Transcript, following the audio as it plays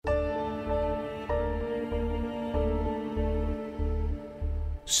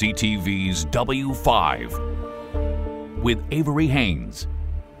CTV's W5 with Avery Haynes.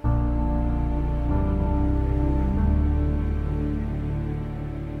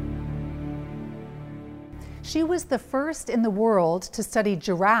 She was the first in the world to study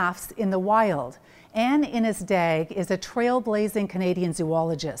giraffes in the wild. Anne Innes-Dagg is a trailblazing Canadian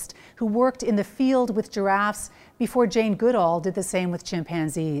zoologist who worked in the field with giraffes before Jane Goodall did the same with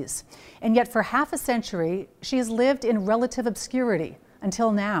chimpanzees. And yet for half a century, she has lived in relative obscurity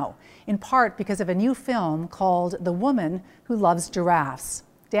until now, in part because of a new film called The Woman Who Loves Giraffes.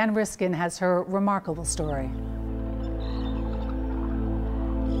 Dan Riskin has her remarkable story.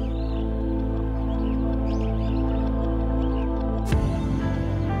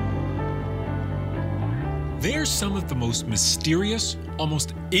 They're some of the most mysterious,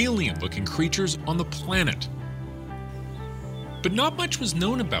 almost alien-looking creatures on the planet. But not much was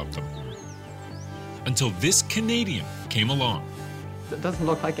known about them until this Canadian came along. It doesn't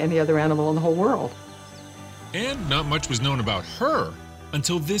look like any other animal in the whole world. And not much was known about her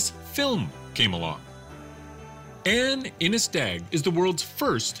until this film came along. Anne Innes-Dagg is the world's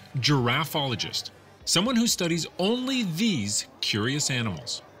first giraffeologist, someone who studies only these curious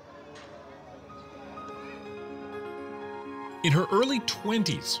animals. In her early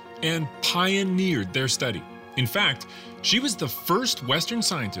 20s, Anne pioneered their study. In fact, she was the first Western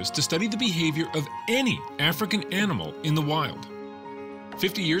scientist to study the behavior of any African animal in the wild.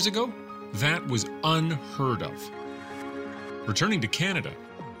 50 years ago, that was unheard of. Returning to Canada,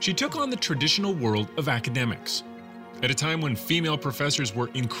 she took on the traditional world of academics. At a time when female professors were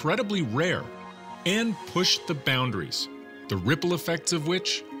incredibly rare, Anne pushed the boundaries, the ripple effects of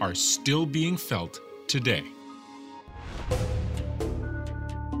which are still being felt today.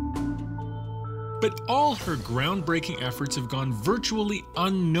 But all her groundbreaking efforts have gone virtually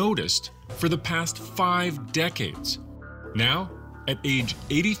unnoticed for the past 5 decades. Now, at age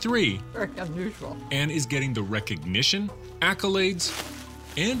 83, Very unusual. Anne is getting the recognition, accolades,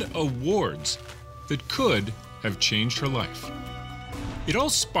 and awards that could have changed her life. It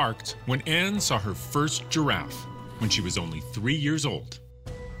all sparked when Anne saw her first giraffe when she was only 3 years old.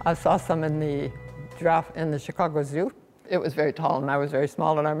 I saw some in the giraffe in the Chicago Zoo. It was very tall and I was very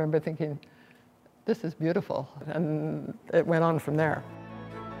small, and I remember thinking, this is beautiful, and it went on from there.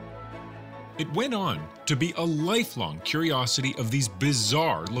 It went on to be a lifelong curiosity of these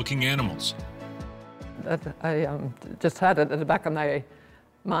bizarre-looking animals. I just had it at the back of my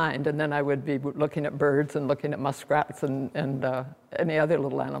mind, and then I would be looking at birds and looking at muskrats and any other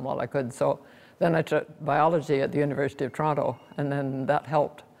little animal I could. So then I took biology at the University of Toronto, and then that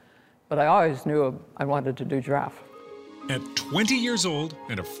helped. But I always knew I wanted to do giraffe. At 20 years old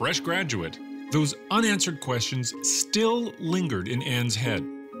and a fresh graduate, those unanswered questions still lingered in Anne's head.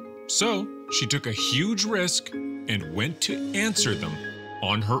 So she took a huge risk and went to answer them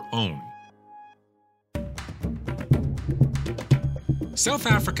on her own. South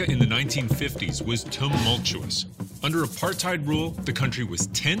Africa in the 1950s was tumultuous. Under apartheid rule, the country was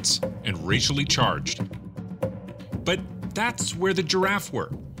tense and racially charged. But that's where the giraffe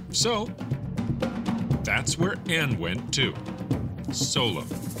were. So that's where Anne went too, solo.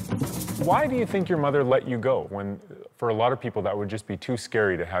 Why do you think your mother let you go when, for a lot of people, that would just be too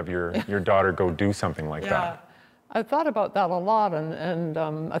scary to have your daughter go do something like that? I thought about that a lot, and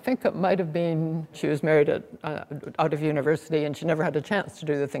I think it might have been she was married out of university, and she never had a chance to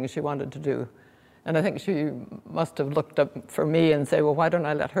do the things she wanted to do. And I think she must have looked up for me and say, well, why don't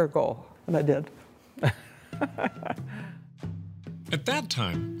I let her go? And I did. At that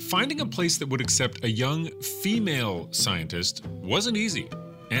time, finding a place that would accept a young female scientist wasn't easy,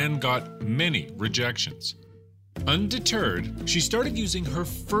 and got many rejections. Undeterred, she started using her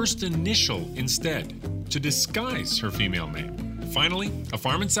first initial instead to disguise her female name. Finally, a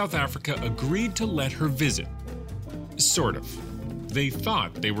farm in South Africa agreed to let her visit. Sort of. They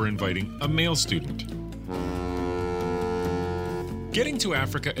thought they were inviting a male student. Getting to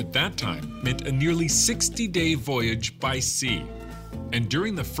Africa at that time meant a nearly 60-day voyage by sea. And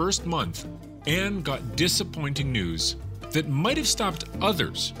during the first month, Anne got disappointing news that might have stopped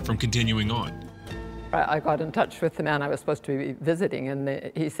others from continuing on. I got in touch with the man I was supposed to be visiting,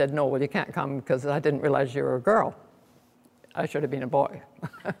 and he said, no, well, you can't come because I didn't realize you were a girl. I should have been a boy.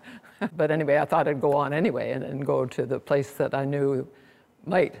 But anyway, I thought I'd go on anyway and go to the place that I knew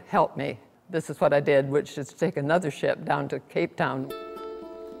might help me. This is what I did, which is take another ship down to Cape Town.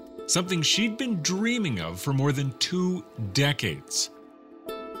 Something she'd been dreaming of for more than 2 decades.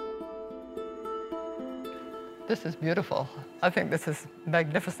 This is beautiful. I think this is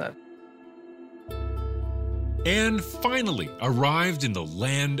magnificent. Anne finally arrived in the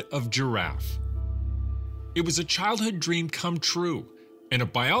land of giraffe. It was a childhood dream come true, and a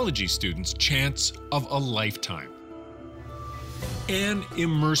biology student's chance of a lifetime. Anne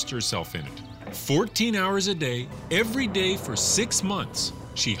immersed herself in it. 14 hours a day, every day for 6 months,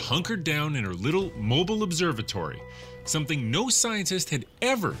 she hunkered down in her little mobile observatory, something no scientist had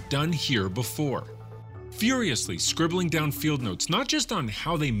ever done here before. Furiously scribbling down field notes, not just on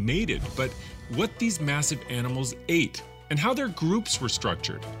how they mated, but what these massive animals ate and how their groups were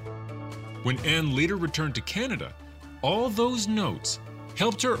structured. When Anne later returned to Canada, all those notes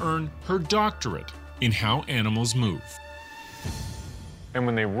helped her earn her doctorate in how animals move. And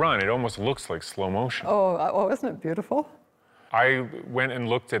when they run, it almost looks like slow motion. Oh, isn't it beautiful? I went and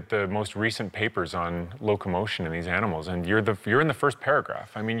looked at the most recent papers on locomotion in these animals, and you're in the first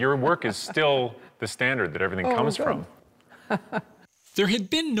paragraph. I mean, your work is still the standard that everything comes from. There had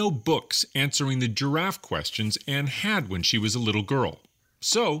been no books answering the giraffe questions Anne had when she was a little girl,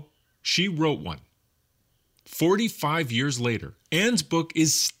 so she wrote one. 45 years later, Anne's book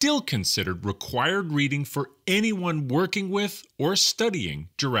is still considered required reading for anyone working with or studying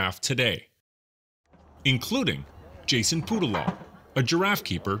giraffe today, including Jason Pudelau, a giraffe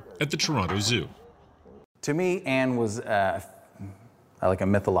keeper at the Toronto Zoo. To me, Anne was like a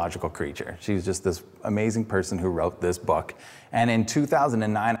mythological creature. She was just this amazing person who wrote this book. And in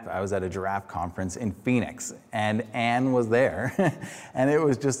 2009, I was at a giraffe conference in Phoenix, and Anne was there. And it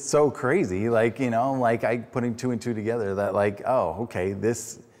was just so crazy, like, you know, like I putting two and two together that like, oh, okay,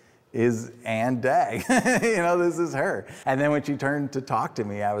 this is Anne Dagg. You know, this is her. And then when she turned to talk to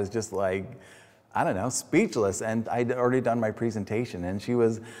me, I was just like, I don't know, speechless. And I'd already done my presentation, and she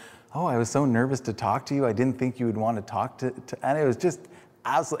was, oh, I was so nervous to talk to you. I didn't think you would want to talk to and it was just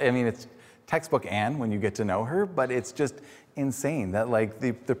absolutely, I mean, it's textbook Anne when you get to know her, but it's just insane that like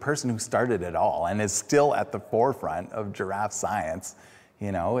the person who started it all and is still at the forefront of giraffe science,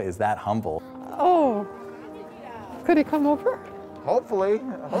 you know, is that humble. Oh, could he come over? Hopefully.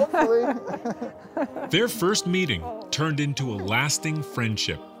 Their first meeting turned into a lasting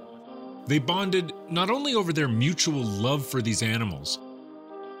friendship. They bonded not only over their mutual love for these animals,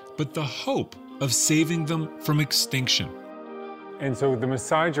 but the hope of saving them from extinction. And so the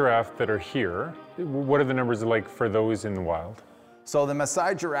Maasai giraffe that are here, what are the numbers like for those in the wild? So the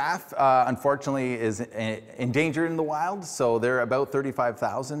Maasai giraffe, unfortunately, is endangered in the wild. So they're about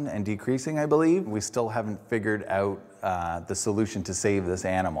 35,000 and decreasing, I believe. We still haven't figured out the solution to save this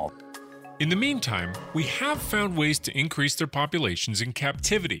animal. In the meantime, we have found ways to increase their populations in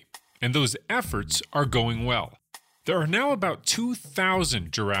captivity, and those efforts are going well. There are now about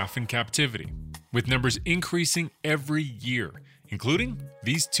 2,000 giraffe in captivity, with numbers increasing every year, including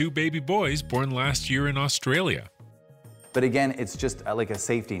these 2 baby boys born last year in Australia. But again, it's just like a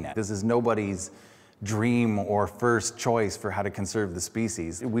safety net. This is nobody's dream or first choice for how to conserve the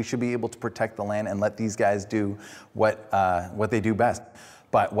species. We should be able to protect the land and let these guys do what they do best.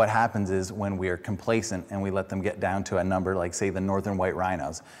 But what happens is when we are complacent and we let them get down to a number like, say, the northern white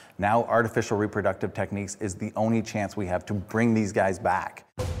rhinos, now artificial reproductive techniques is the only chance we have to bring these guys back.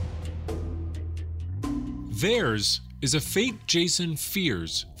 Theirs is a fate Jason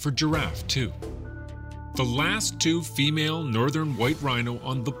fears for giraffe, too. The last 2 female northern white rhino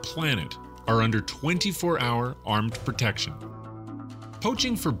on the planet are under 24-hour armed protection.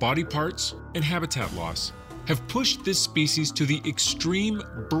 Poaching for body parts and habitat loss have pushed this species to the extreme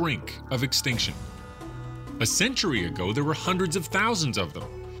brink of extinction. A century ago, there were hundreds of thousands of them.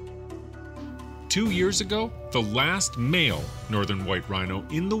 2 years ago, the last male northern white rhino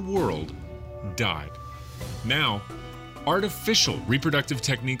in the world died. Now, artificial reproductive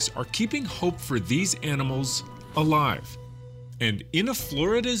techniques are keeping hope for these animals alive. And in a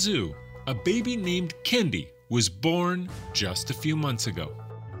Florida zoo, a baby named Kendi was born just a few months ago.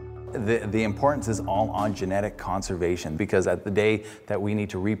 The importance is all on genetic conservation, because at the day that we need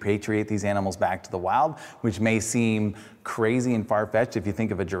to repatriate these animals back to the wild, which may seem crazy and far-fetched if you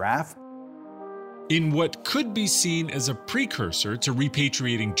think of a giraffe. In what could be seen as a precursor to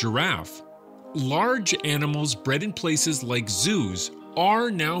repatriating giraffe, large animals bred in places like zoos are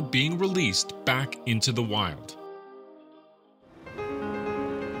now being released back into the wild.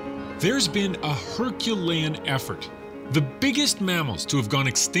 There's been a Herculean effort. The biggest mammals to have gone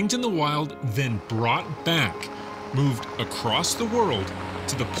extinct in the wild, then brought back, moved across the world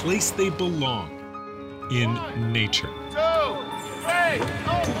to the place they belong, in nature. 2,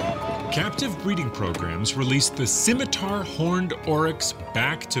 3, Captive breeding programs released the scimitar horned oryx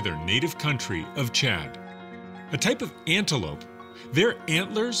back to their native country of Chad. A type of antelope, their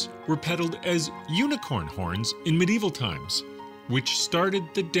antlers were peddled as unicorn horns in medieval times, which started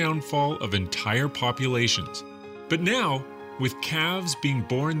the downfall of entire populations. But now, with calves being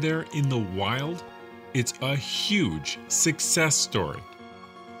born there in the wild, it's a huge success story.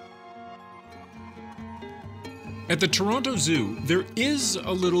 At the Toronto Zoo, there is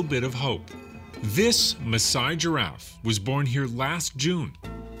a little bit of hope. This Maasai giraffe was born here last June,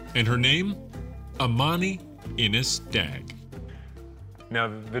 and her name, Amani Innes Dag.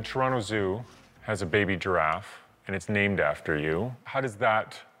 Now, the Toronto Zoo has a baby giraffe, and it's named after you. How does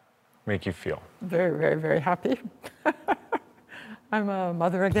that make you feel? Very, very, very happy. I'm a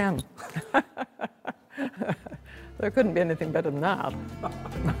mother again. There couldn't be anything better than that.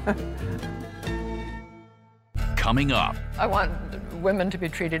 Coming up, I want women to be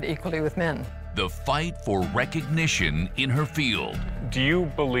treated equally with men. the fight for recognition in her field. Do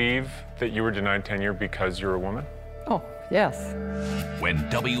you believe that you were denied tenure because you're a woman? Oh, yes. When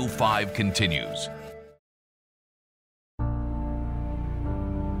W5 continues.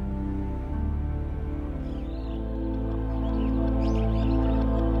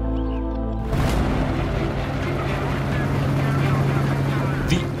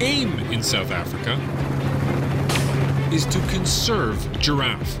 The aim in South Africa is to conserve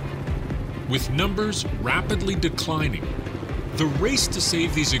giraffe. With numbers rapidly declining, the race to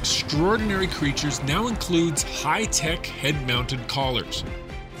save these extraordinary creatures now includes high-tech head-mounted collars.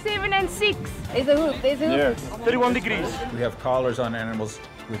 7 and 6. There's a hoop, there's a hoop. 31 degrees. We have collars on animals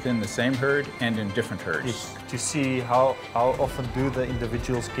within the same herd and in different herds. To see how often do the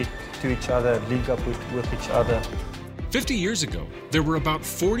individuals get to each other, link up with each other. 50 years ago, there were about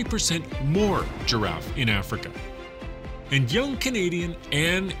 40% more giraffe in Africa. And young Canadian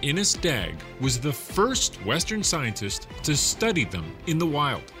Anne Innes Dag was the first Western scientist to study them in the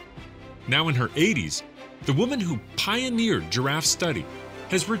wild. Now in her 80s, the woman who pioneered giraffe study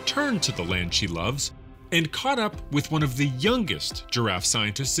has returned to the land she loves and caught up with one of the youngest giraffe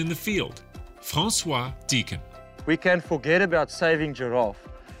scientists in the field, Francois Deacon. We can forget about saving giraffe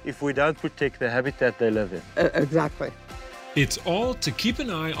if we don't protect the habitat they live in. Exactly. It's all to keep an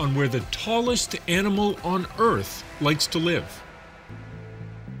eye on where the tallest animal on Earth likes to live.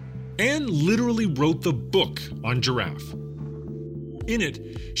 Anne literally wrote the book on giraffe. In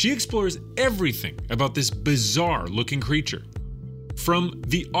it, she explores everything about this bizarre-looking creature. From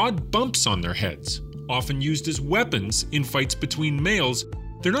the odd bumps on their heads, often used as weapons in fights between males,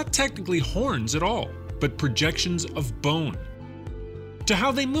 they're not technically horns at all, but projections of bone. To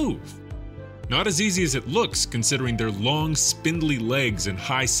how they move. Not as easy as it looks, considering their long, spindly legs and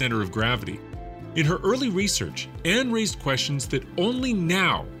high center of gravity. In her early research, Anne raised questions that only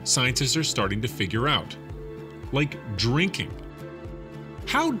now scientists are starting to figure out. Like drinking.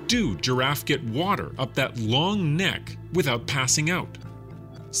 How do giraffe get water up that long neck without passing out?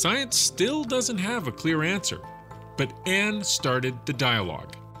 Science still doesn't have a clear answer, but Anne started the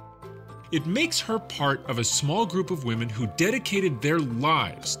dialogue. It makes her part of a small group of women who dedicated their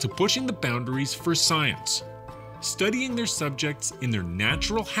lives to pushing the boundaries for science, studying their subjects in their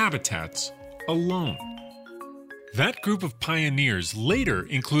natural habitats alone. That group of pioneers later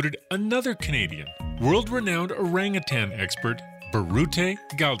included another Canadian, world-renowned orangutan expert, Birute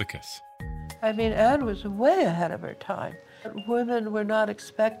Galdikas. I mean, Anne was way ahead of her time. Women were not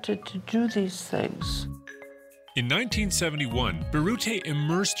expected to do these things. In 1971, Birute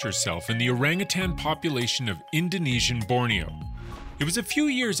immersed herself in the orangutan population of Indonesian Borneo. It was a few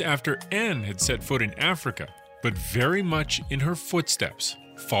years after Anne had set foot in Africa, but very much in her footsteps,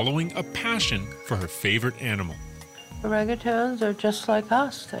 following a passion for her favorite animal. Orangutans are just like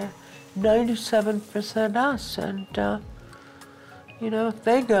us. They're 97% us. And, if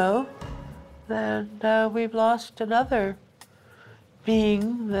they go, then we've lost another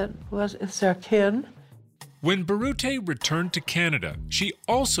being that is their kin. When Birute returned to Canada, she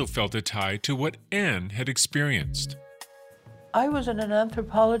also felt a tie to what Anne had experienced. I was in an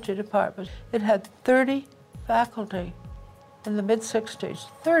anthropology department. It had 30 faculty in the mid-60s,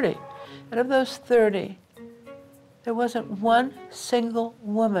 30. And of those 30, there wasn't one single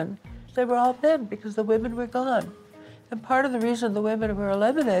woman. They were all men because the women were gone. And part of the reason the women were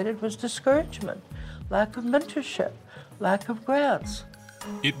eliminated was discouragement, lack of mentorship, lack of grants.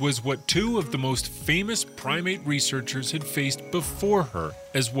 It was what two of the most famous primate researchers had faced before her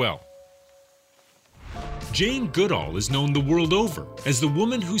as well. Jane Goodall is known the world over as the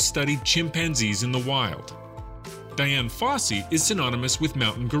woman who studied chimpanzees in the wild. Dian Fossey is synonymous with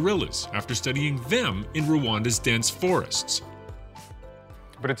mountain gorillas after studying them in Rwanda's dense forests.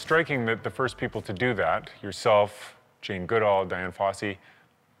 But it's striking that the first people to do that, yourself, Jane Goodall, Dian Fossey,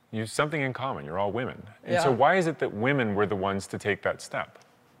 you have something in common. You're all women. And so why is it that women were the ones to take that step?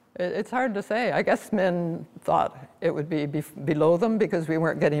 It's hard to say. I guess men thought it would be below them because we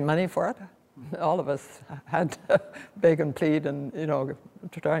weren't getting money for it. All of us had to beg and plead and,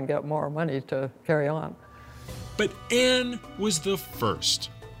 to try and get more money to carry on. But Anne was the first.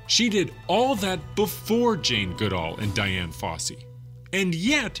 She did all that before Jane Goodall and Dian Fossey. And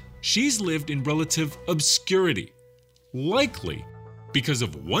yet, she's lived in relative obscurity. Likely because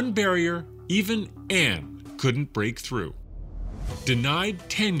of one barrier even Anne couldn't break through. Denied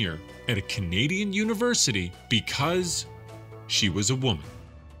tenure at a Canadian university because she was a woman.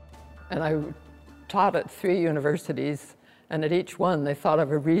 And I taught at 3 universities, and at each one they thought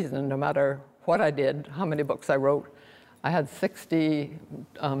of a reason, no matter what I did, how many books I wrote. I had 60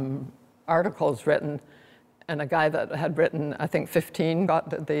 articles written, and a guy that had written, I think, 15 got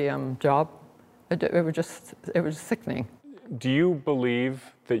the job. It was sickening. Do you believe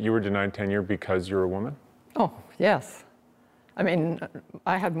that you were denied tenure because you're a woman? Oh, yes. I mean,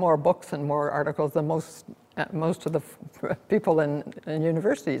 I had more books and more articles than most of the people in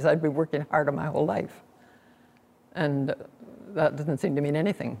universities. I'd been working harder my whole life. And that doesn't seem to mean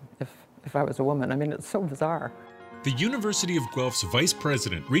anything if I was a woman. I mean, it's so bizarre. The University of Guelph's vice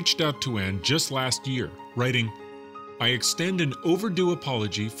president reached out to Anne just last year, writing, "I extend an overdue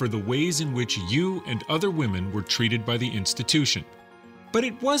apology for the ways in which you and other women were treated by the institution." But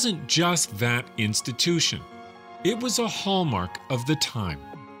it wasn't just that institution. It was a hallmark of the time.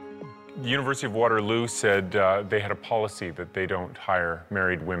 The University of Waterloo said they had a policy that they don't hire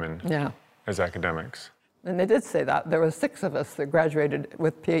married women as academics. And they did say that. There were 6 of us that graduated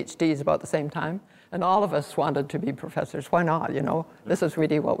with PhDs about the same time, and all of us wanted to be professors. Why not, you know? This is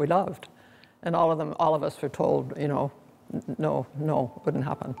really what we loved. And all of us were told, you know, no, it wouldn't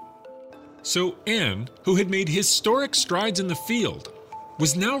happen. So Anne, who had made historic strides in the field,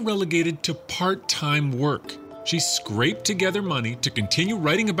 was now relegated to part-time work. She scraped together money to continue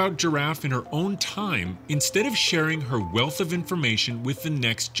writing about giraffe in her own time instead of sharing her wealth of information with the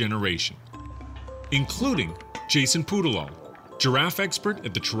next generation, including Jason Pudelal, giraffe expert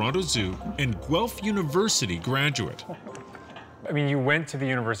at the Toronto Zoo and Guelph University graduate. I mean, you went to the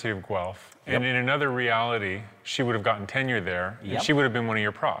University of Guelph, and in another reality, she would have gotten tenure there, and she would have been one of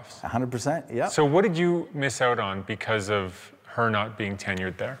your profs. 100%, yeah. So what did you miss out on because of her not being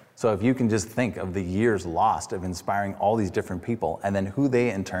tenured there? So if you can just think of the years lost of inspiring all these different people and then who they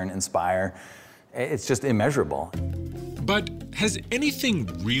in turn inspire, it's just immeasurable. But has anything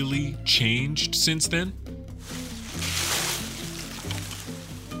really changed since then?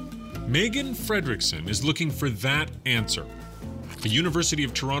 Megan Fredrickson is looking for that answer. The University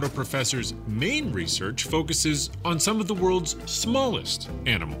of Toronto professor's main research focuses on some of the world's smallest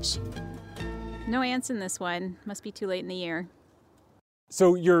animals. No ants in this one. Must be too late in the year.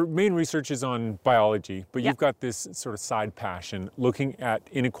 So your main research is on biology, but you've got this sort of side passion looking at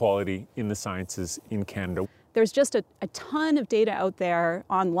inequality in the sciences in Canada. There's just a ton of data out there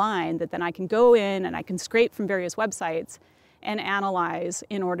online that then I can go in and I can scrape from various websites and analyze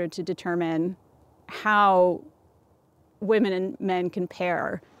in order to determine how women and men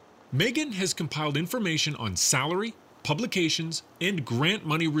compare. Megan has compiled information on salary, publications, and grant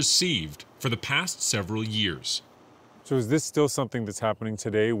money received for the past several years. So is this still something that's happening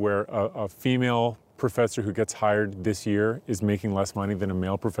today where a female professor who gets hired this year is making less money than a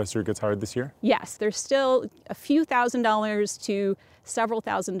male professor who gets hired this year? Yes, there's still a few $1,000s to several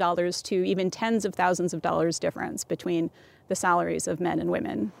 $1,000s to even tens of thousands of dollars difference between the salaries of men and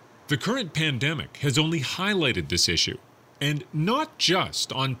women. The current pandemic has only highlighted this issue, and not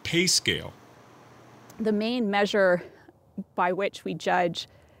just on pay scale. The main measure by which we judge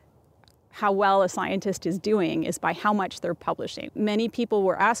how well a scientist is doing is by how much they're publishing. Many people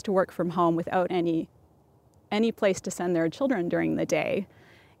were asked to work from home without any place to send their children during the day.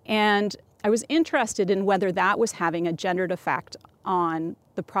 And I was interested in whether that was having a gendered effect on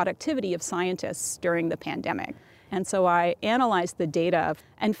the productivity of scientists during the pandemic. And so I analyzed the data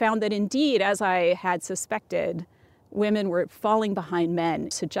and found that indeed, as I had suspected, women were falling behind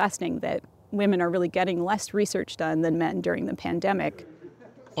men, suggesting that women are really getting less research done than men during the pandemic.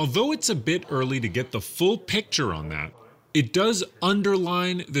 Although it's a bit early to get the full picture on that, it does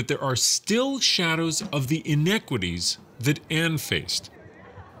underline that there are still shadows of the inequities that Anne faced.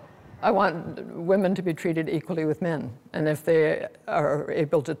 I want women to be treated equally with men. And if they are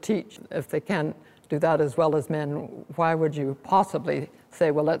able to teach, if they can't do that as well as men, why would you possibly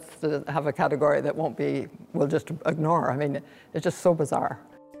say, well, let's have a category that we'll just ignore? I mean, it's just so bizarre.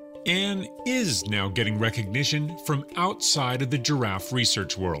 Anne is now getting recognition from outside of the giraffe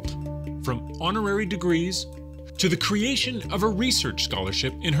research world, from honorary degrees to the creation of a research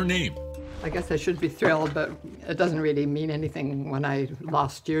scholarship in her name. I guess I should be thrilled, but it doesn't really mean anything when I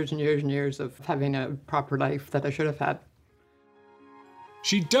lost years and years and years of having a proper life that I should have had.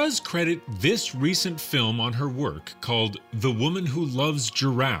 She does credit this recent film on her work called The Woman Who Loves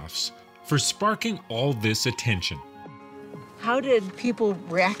Giraffes for sparking all this attention. How did people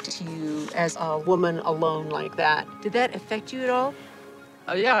react to you as a woman alone like that? Did that affect you at all?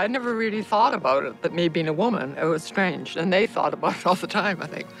 Yeah, I never really thought about it, that me being a woman, it was strange. And they thought about it all the time, I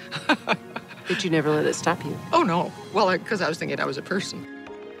think. But you never let it stop you? Oh, no. Well, because I was thinking I was a person.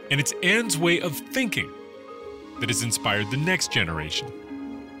 And it's Anne's way of thinking that has inspired the next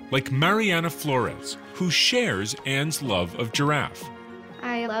generation, like Mariana Flores, who shares Anne's love of giraffe.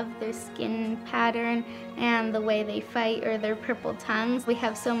 I love their skin pattern and the way they fight, or their purple tongues. We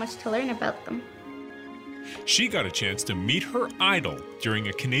have so much to learn about them. She got a chance to meet her idol during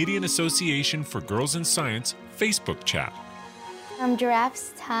a Canadian Association for Girls in Science Facebook chat.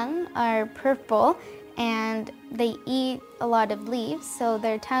 Giraffes' tongue are purple, and they eat a lot of leaves, so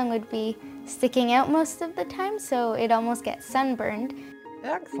their tongue would be sticking out most of the time, so it almost gets sunburned.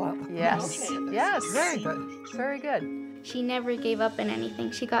 Excellent. Yes, yes. Very good. Very good. She never gave up in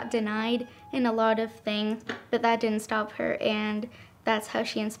anything. She got denied in a lot of things, but that didn't stop her, and that's how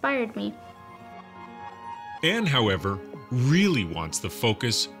she inspired me. Anne, however, really wants the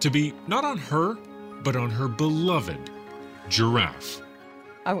focus to be not on her, but on her beloved giraffe.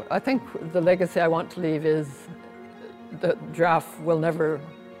 I think the legacy I want to leave is that giraffe will never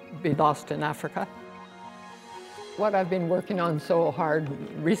be lost in Africa. What I've been working on so hard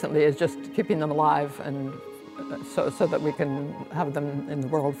recently is just keeping them alive, and so that we can have them in the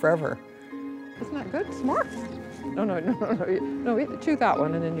world forever. Isn't that good? Smart? No, chew that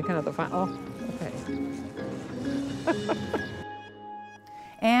one and then you can have the final. Oh, okay.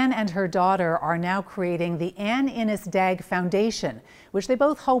 Anne and her daughter are now creating the Anne Innes Dagg Foundation, which they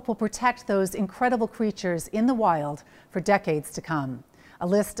both hope will protect those incredible creatures in the wild for decades to come. A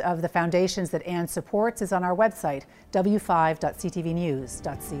list of the foundations that Anne supports is on our website,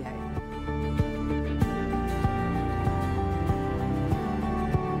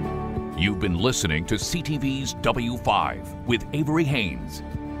 w5.ctvnews.ca. You've been listening to CTV's W5 with Avery Haynes.